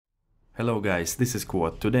Hello guys, this is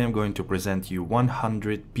Quad. Today I'm going to present you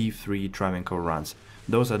 100 P3 Travincal runs.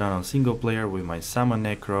 Those are done on single player with my Summon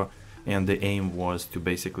Necro, and the aim was to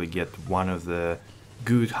basically get one of the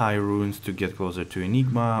good high runes to get closer to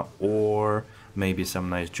Enigma, or maybe some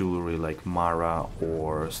nice jewelry like Mara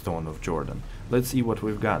or Stone of Jordan. Let's see what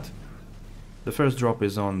we've got. The first drop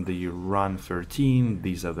is on the run 13.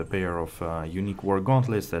 These are the pair of unique war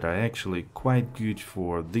gauntlets that are actually quite good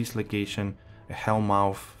for this location. A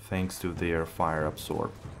Hellmouth thanks to their fire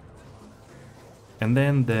absorb. And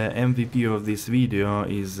then the MVP of this video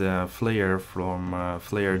is Flare from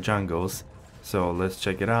Flare Jungles. So let's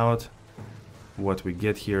check it out. What we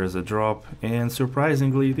get here is a drop, and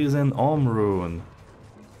surprisingly it is an Om rune.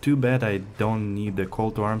 Too bad I don't need the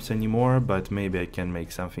call to arms anymore, but maybe I can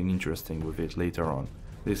make something interesting with it later on.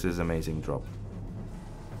 This is amazing drop.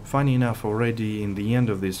 Funny enough, already in the end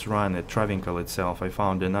of this run at Travincal itself I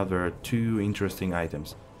found another two interesting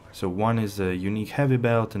items. So one is a unique heavy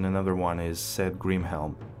belt and another one is said Grim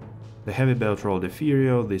Helm. The heavy belt rolled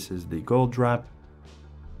Ethereal, this is the gold wrap.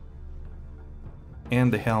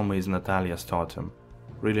 And the helm is Natalia's Totem.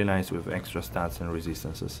 Really nice with extra stats and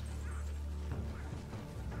resistances.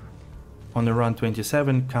 On the run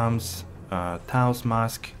 27 comes Tao's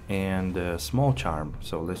Mask and a Small Charm,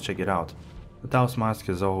 so let's check it out. The Tao's Mask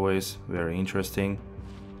is always very interesting.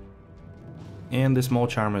 And the Small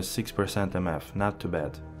Charm is 6% MF, not too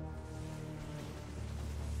bad.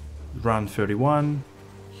 Run 31,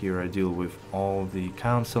 here I deal with all the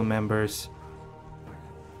council members.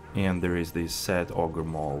 And there is this sad Ogre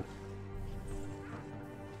Maul.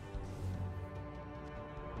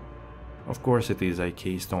 Of course it is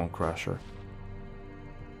IK Stone Crusher.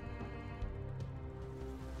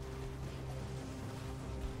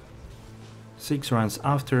 Six runs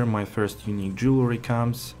after, my first unique jewelry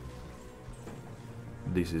comes.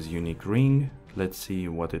 This is unique ring. Let's see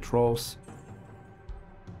what it rolls.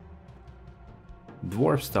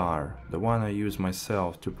 Dwarf Star, the one I use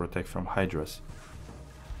myself to protect from Hydras.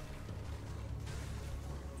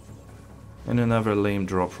 And another lame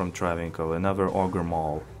drop from Travincal, another Ogre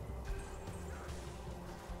Maul.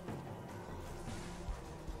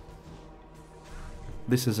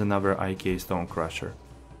 This is another IK Stone Crusher.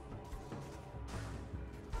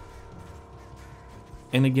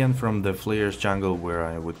 And again from the Flare's jungle where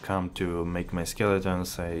I would come to make my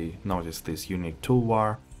skeletons, I noticed this unique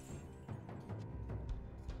Tulwar.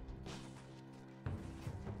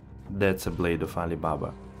 That's a Blade of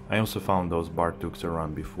Alibaba. I also found those Bartuks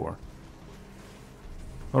around before.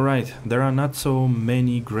 Alright, there are not so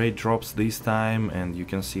many great drops this time, and you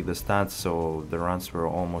can see the stats, so the runs were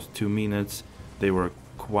almost 2 minutes. They were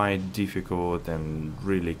quite difficult and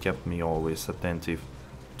really kept me always attentive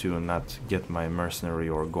to not get my mercenary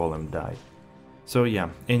or golem die. So yeah,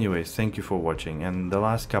 anyways, thank you for watching, and the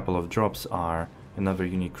last couple of drops are another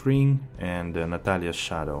unique ring and Natalia's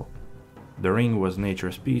Shadow. The ring was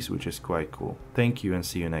Nature's Peace, which is quite cool. Thank you and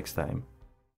see you next time.